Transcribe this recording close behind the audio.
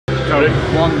So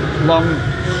one long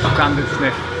standard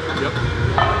sniff. Yep.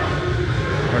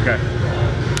 Okay.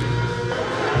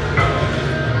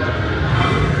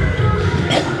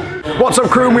 What's up,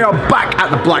 crew? We are back at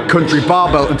the Black Country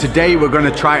Barbell, and today we're going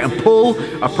to try and pull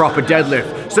a proper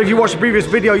deadlift. So if you watched the previous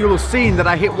video, you'll have seen that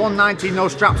I hit 190, no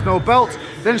straps, no belt,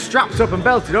 then strapped up and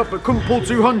belted up, but couldn't pull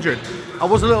 200. I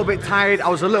was a little bit tired, I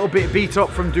was a little bit beat up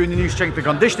from doing the new strength and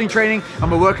conditioning training,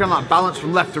 and we're working on that balance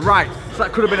from left to right, so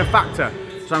that could have been a factor.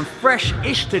 So I'm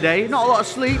fresh-ish today, not a lot of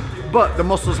sleep, but the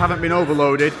muscles haven't been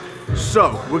overloaded.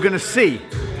 So we're going to see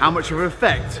how much of an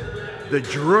effect the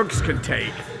drugs can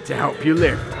take to help you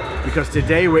lift. Because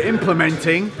today we're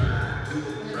implementing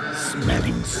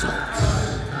smelling salts.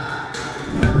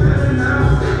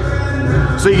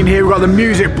 So you can hear we've got the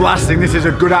music blasting. This is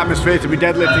a good atmosphere to be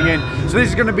deadlifting in. So this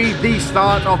is going to be the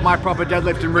start of my proper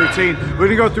deadlifting routine. We're going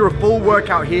to go through a full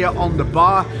workout here on the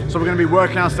bar. So we're going to be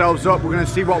working ourselves up. We're going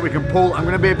to see what we can pull. I'm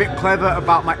going to be a bit clever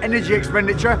about my energy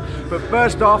expenditure. But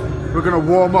first off, we're going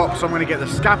to warm up. So I'm going to get the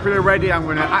scapula ready. I'm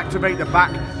going to activate the back,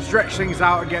 stretch things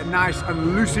out and get nice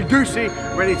and loosey-goosey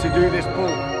ready to do this pull.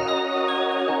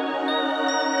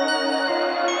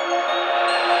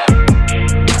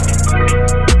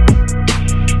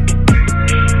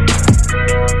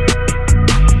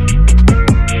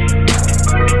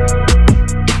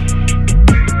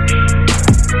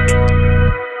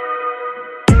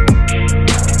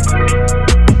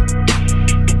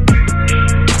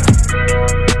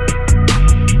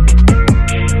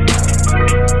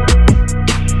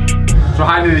 So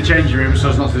hiding in the changing room so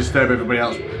as not to disturb everybody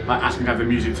else, like asking to have the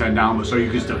music turned down, but so you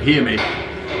can still hear me.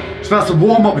 So that's the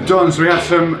warm up done. So we had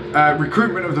some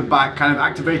recruitment of the back, kind of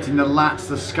activating the lats,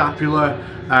 the scapula,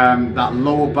 that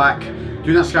lower back.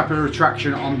 Doing that scapular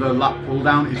retraction on the lat pull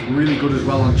down is really good as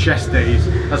well on chest days.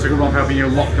 That's a good one for helping you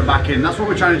lock the back in. That's what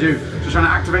we're trying to do. So trying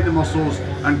to activate the muscles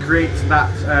and create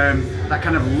that that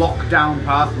kind of lockdown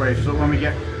pathway. So when we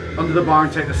get under the bar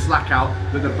and take the slack out,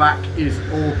 that the back is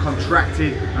all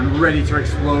contracted and ready to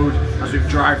explode as we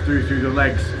drive through the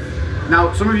legs.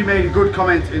 Now, some of you made a good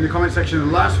comment in the comment section of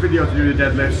the last video to do the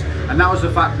deadlifts, and that was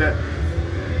the fact that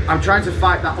I'm trying to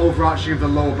fight that overarching of the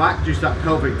lower back due to that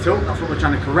pelvic tilt. That's what we're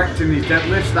trying to correct in these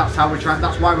deadlifts. That's how we're trying.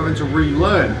 That's why we're going to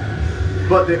relearn.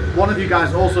 But one of you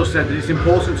guys also said that it's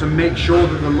important to make sure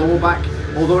that the lower back,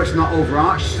 although it's not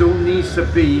overarched, still needs to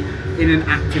be in an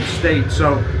active state.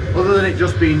 So other than it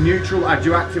just being neutral, I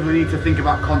do actively need to think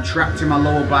about contracting my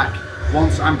lower back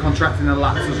once I'm contracting the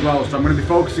lats as well. So I'm going to be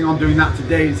focusing on doing that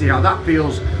today and see how that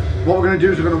feels. What we're going to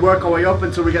do is we're going to work our way up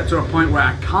until we get to a point where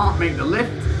I can't make the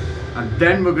lift, and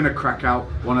then we're going to crack out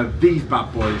one of these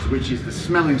bad boys, which is the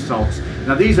smelling salts.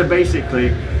 Now these are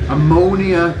basically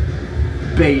ammonia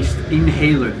based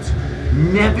inhalants.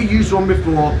 Never used one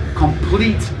before,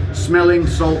 complete smelling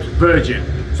salt virgin.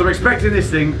 So I'm expecting this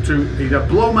thing to either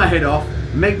blow my head off,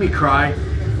 make me cry,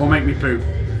 or make me poop.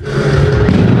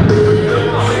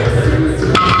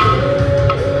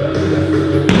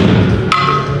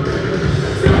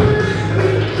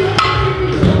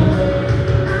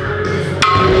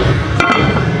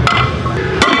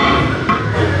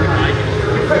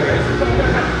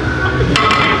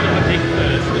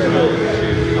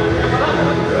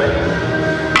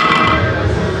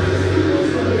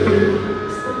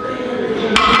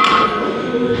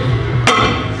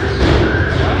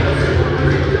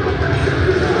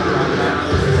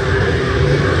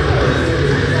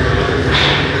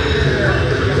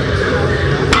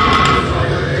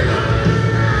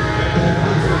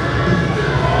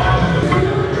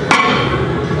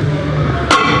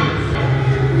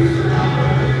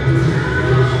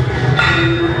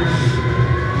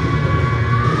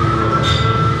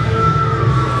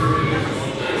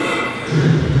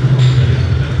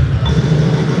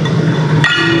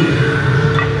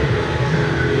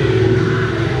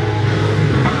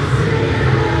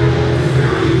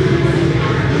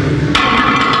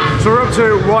 So we're up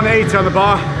to 180 on the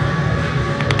bar.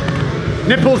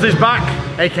 Nipples is back,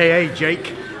 aka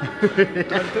Jake.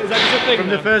 From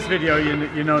the first video,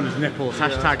 you're known as Nipples.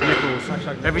 Hashtag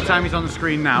Nipples. Every time he's on the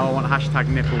screen now, I want hashtag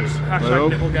Nipples.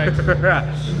 Hashtag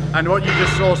Nipplegate. And what you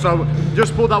just saw, so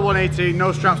just pulled that 180,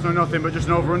 no straps, no nothing, but just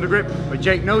an over-under grip. But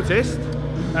Jake noticed.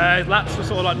 His lats were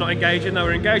sort of like not engaging, they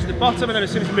were engaged at the bottom, and then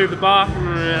as soon as we moved the bar,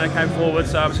 they came forward,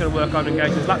 so I'm just going to work on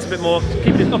engaging his lats a bit more,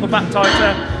 keeping his upper back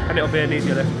tighter, and it'll be an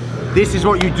easier lift. This is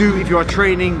what you do if you are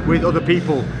training with other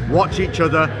people. Watch each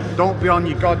other, don't be on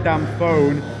your goddamn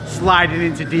phone sliding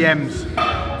into DMs.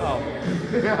 Oh.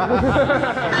 When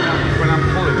I'm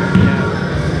pulling it,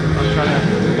 yeah. I'm trying to...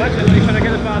 Imagine you're trying to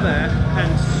get the bar there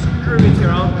and screw into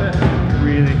your armpit.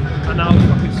 Really? And now it's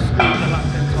fucking screwing the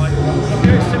lats in tight. You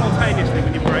do it simultaneously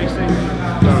when you're bracing.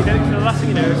 You get it the last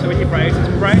thing you do, so when you brace, it's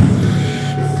brace.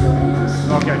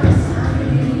 Okay.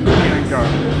 And go.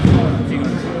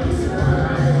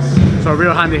 So a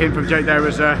real handy hint from Jake there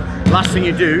was last thing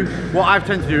you do, what I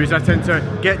tend to do is I tend to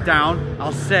get down,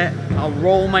 I'll set, I'll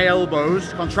roll my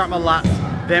elbows, contract my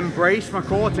lats, then brace my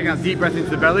core, take that deep breath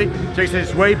into the belly. Jake says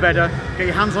it's way better, get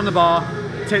your hands on the bar,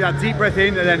 take that deep breath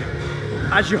in, and then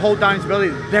as you hold down into the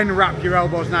belly, then wrap your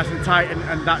elbows nice and tight,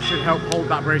 and that should help hold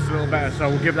that brace a little better. So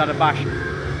we'll give that a bash.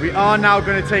 We are now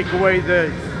going to take away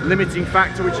the limiting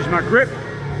factor, which is my grip.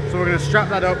 So we're going to strap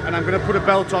that up, and I'm going to put a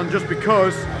belt on just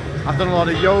because I've done a lot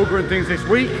of yoga and things this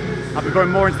week. I'll be going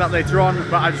more into that later on,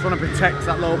 but I just want to protect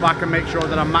that lower back and make sure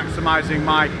that I'm maximising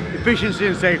my efficiency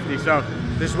and safety. So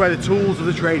this is where the tools of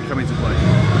the trade come into play.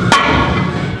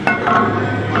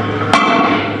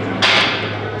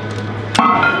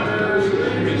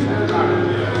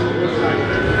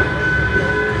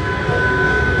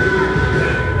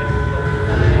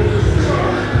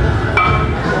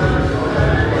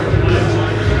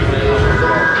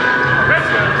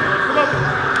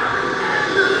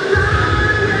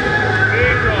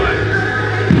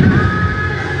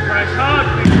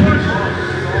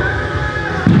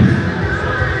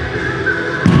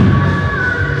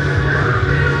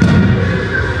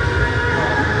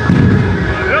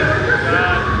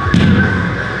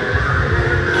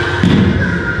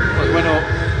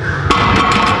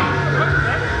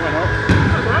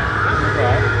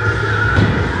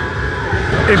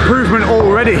 Improvement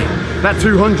already. That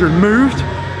 200 moved.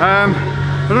 I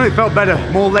don't know, it felt better.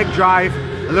 More leg drive,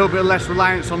 a little bit less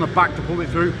reliance on the back to pull it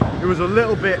through. It was a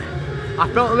little bit, I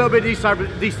felt a little bit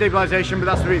destabilization, but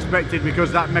that's to be expected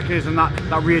because that mechanism,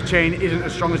 that rear chain isn't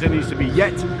as strong as it needs to be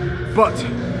yet. But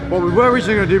what we were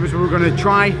originally going to do was we were going to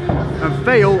try and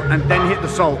fail and then hit the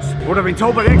salts. What I've been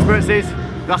told by the experts is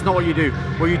that's not what you do.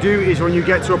 What you do is when you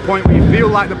get to a point where you feel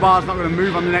like the bar's not going to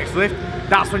move on the next lift,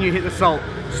 that's when you hit the salt.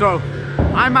 So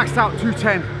I maxed out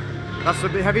 210. That's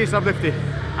the heaviest I've lifted,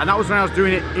 and that was when I was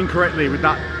doing it incorrectly with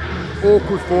that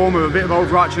awkward form of a bit of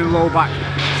overarching the lower back.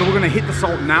 So we're going to hit the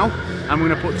salt now, and we're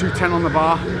going to put 210 on the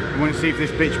bar, and we're going to see if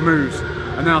this bitch moves.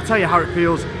 And then I'll tell you how it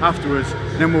feels afterwards,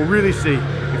 and then we'll really see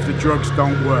if the drugs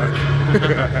don't work.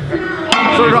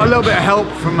 So we got a little bit of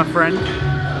help from my friend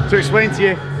to explain to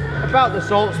you about the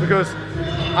salts because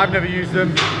I've never used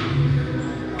them.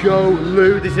 Go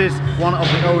Lou, this is one of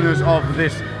the owners of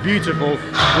this beautiful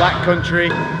Black Country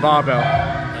barbell.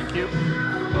 Thank you.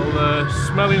 Well, the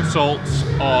smelling salts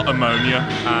are ammonia,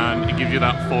 and it gives you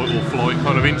that fight or flight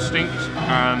kind of instinct,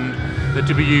 and they're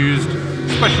to be used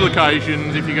special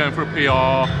occasions if you're going for a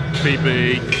PR,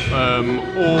 PB,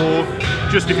 or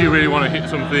just if you really want to hit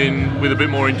something with a bit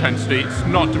more intensity. It's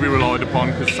not to be relied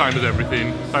upon because same as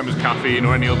everything, same as caffeine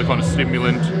or any other kind of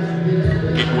stimulant,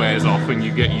 it wears off and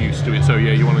you get used to it. So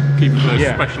yeah, you want to keep it for those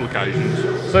special occasions.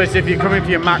 So it's if you're coming for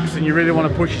your max and you really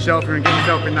want to push yourself and get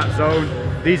yourself in that zone,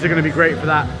 these are going to be great for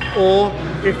that. Or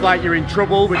if like you're in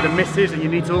trouble with the misses and you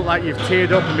need to look like you've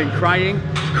teared up and been crying,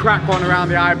 crack one around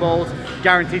the eyeballs,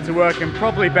 guaranteed to work, and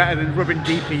probably better than rubbing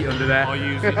DP under there. I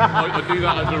use it. I do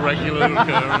that as a regular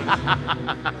occurrence.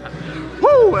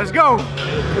 Woo, let's go!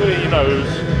 Put it in your nose.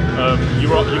 You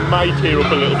may tear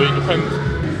up a little bit, depends.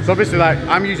 So obviously, like,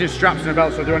 I'm using straps and a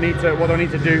belt, so what do I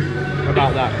need to do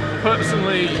about that?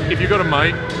 Personally, if you've got a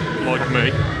mate, like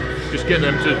me, just get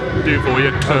them to do it for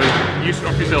you. So you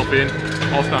strap yourself in,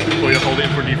 I'll snap it for you, hold it in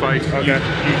front of your face. Okay.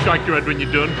 You shake your head when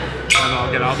you're done, and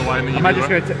I'll get out of the way and then you do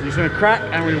it. Just going to crack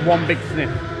and with one big sniff.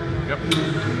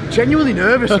 Yep. Genuinely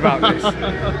nervous about this.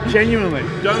 Genuinely.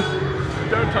 Don't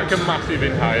take a massive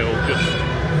inhale, just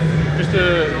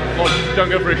don't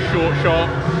go for a short shot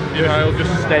inhale, just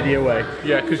steady away.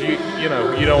 Yeah, because you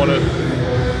don't want to.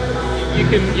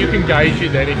 You can gauge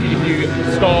it then if you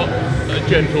start a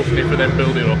gentle sniff and then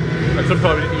build it up. And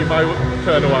sometimes you may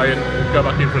turn away and go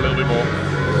back in for a little bit more.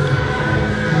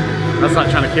 That's like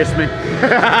trying to kiss me.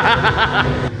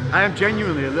 I am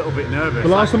genuinely a little bit nervous. The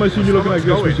last time I seen you looking like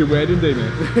this was your wedding day,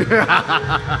 mate.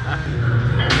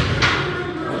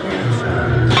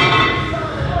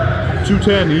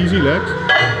 210, easy, Lex.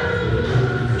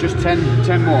 Just 10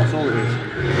 more, that's all it is.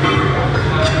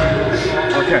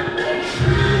 Okay.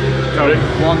 So,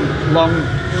 one long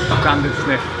standard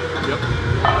sniff. Yep.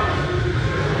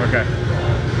 Okay.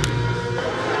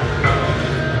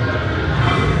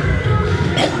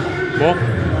 More.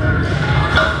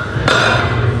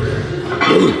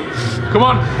 Come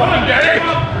on, fucking get it!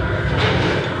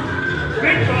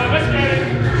 Big time, let's get it!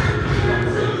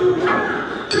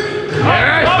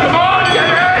 Yes, come on, get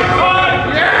it! Come on,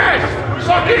 yes!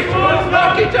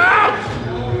 Knock it out!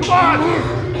 Come on!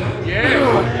 Yeah!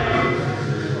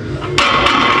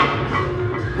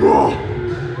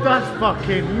 That's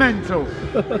fucking mental.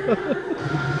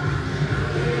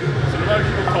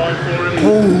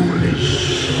 Holy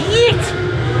shit!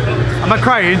 Am I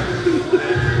crying?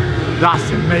 That's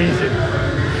amazing.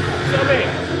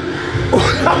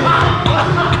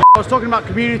 I was talking about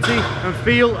community and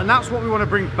feel, and that's what we want to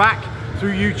bring back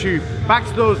through YouTube. Back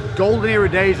to those golden era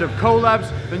days of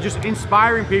collabs and just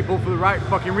inspiring people for the right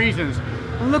fucking reasons.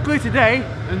 And luckily today,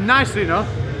 and nicely enough,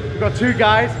 we've got two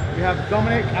guys. We have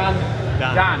Dominic and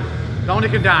Dan.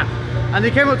 Dominic and Dan. And they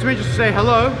came up to me just to say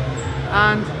hello.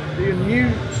 And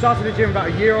you started the gym about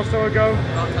a year or so ago.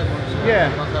 About 10 months. Yeah.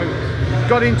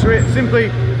 Got into it,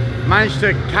 simply managed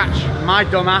to catch my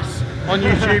dumb ass on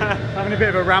YouTube, having a bit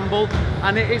of a ramble,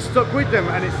 and it stuck with them,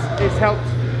 and it's helped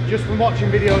just from watching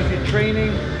videos, your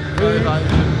training,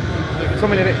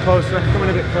 coming a bit closer,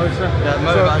 Yeah,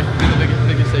 motivation is the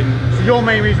biggest thing. So your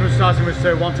main reason for starting was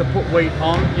to want to put weight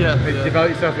on, develop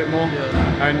yourself a bit more,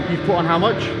 and you've put on how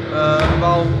much?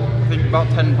 I think about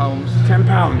 £10.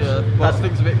 £10? Yeah, but I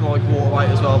think it's a bit like water weight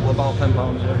as well, but about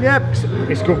 £10, yeah.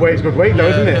 It's good weight though,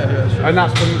 isn't it? Yeah, and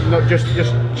that's from not just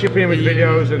chipping in with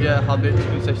videos and... Yeah, habits,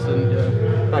 consistent,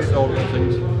 that's all of those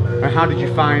things. And how did you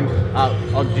find out,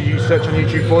 or did you search on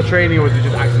YouTube for training, or was it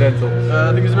just accidental?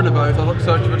 I think it's a bit of both. I looked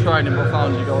searching for training, but I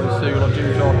found you guys too, like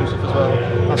Gym-Shark and stuff as well.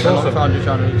 That's awesome. I found your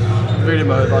channel, it's really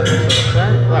motivating. So.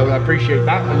 Well, I appreciate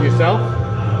that. And yourself?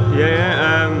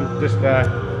 Just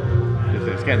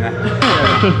it's getting there.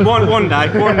 one day.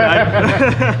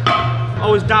 I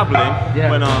was dabbling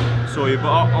when I saw you, but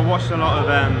I watched a lot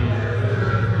of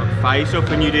Face Up,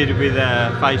 and you did it with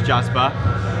Face Jasper.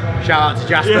 Shout out to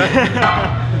Jasper.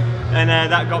 And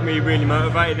that got me really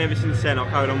motivated. Ever since then, I've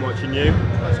carried on watching you.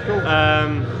 That's cool.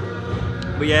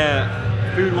 But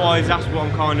yeah, food-wise, that's what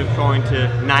I'm kind of trying to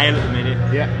nail at the minute.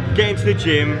 Yeah. Getting to the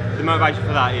gym, the motivation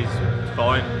for that is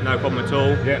fine, no problem at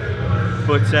all. Yeah.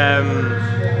 But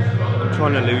I'm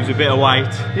trying to lose a bit of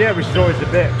weight. Yeah, which is always a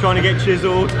bit. Trying to get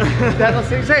chiseled.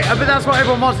 That's it. But that's what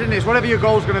everyone wants in this, whatever your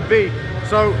goal's going to be.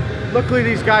 So luckily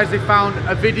these guys, they found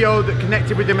a video that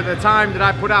connected with them at the time that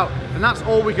I put out, and that's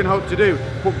all we can hope to do.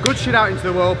 Put good shit out into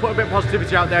the world, put a bit of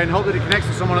positivity out there, and hope that it connects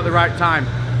to someone at the right time.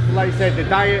 Like you said, the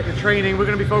diet, the training, we're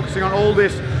going to be focusing on all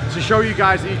this to show you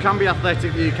guys that you can be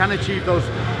athletic, that you can achieve those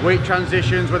weight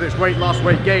transitions, whether it's weight loss,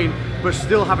 weight gain, but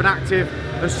still have an active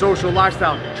and social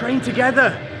lifestyle. Train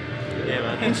together. Yeah,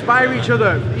 man. Inspire each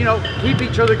other, you know, keep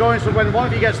each other going, so when one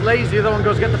of you gets lazy, the other one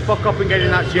goes, get the fuck up and get in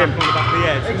that gym.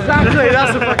 Exactly,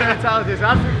 that's the fucking mentality. So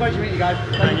absolute pleasure to meet you guys.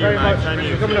 Thank you very much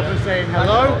for coming up and saying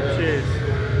hello. Cheers.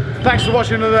 Thanks for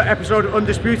watching another episode of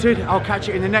Undisputed. I'll catch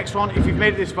you in the next one. If you've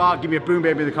made it this far, give me a boom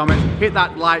baby in the comments. Hit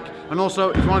that like, and also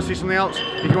if you want to see something else,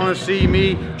 if you want to see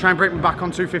me try and break my back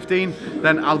on 215,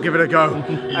 then I'll give it a go.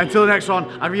 Until the next one,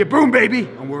 I'll be a boom baby,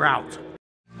 and we're out.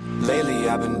 Lately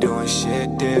I've been doing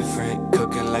shit different,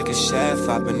 cooking like a chef,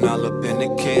 I've been all up in the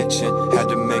kitchen. Had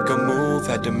to make a move,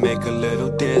 had to make a little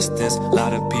distance. A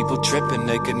lot of people tripping,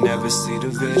 they could never see the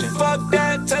vision. Fuck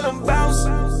that, tell them bounce.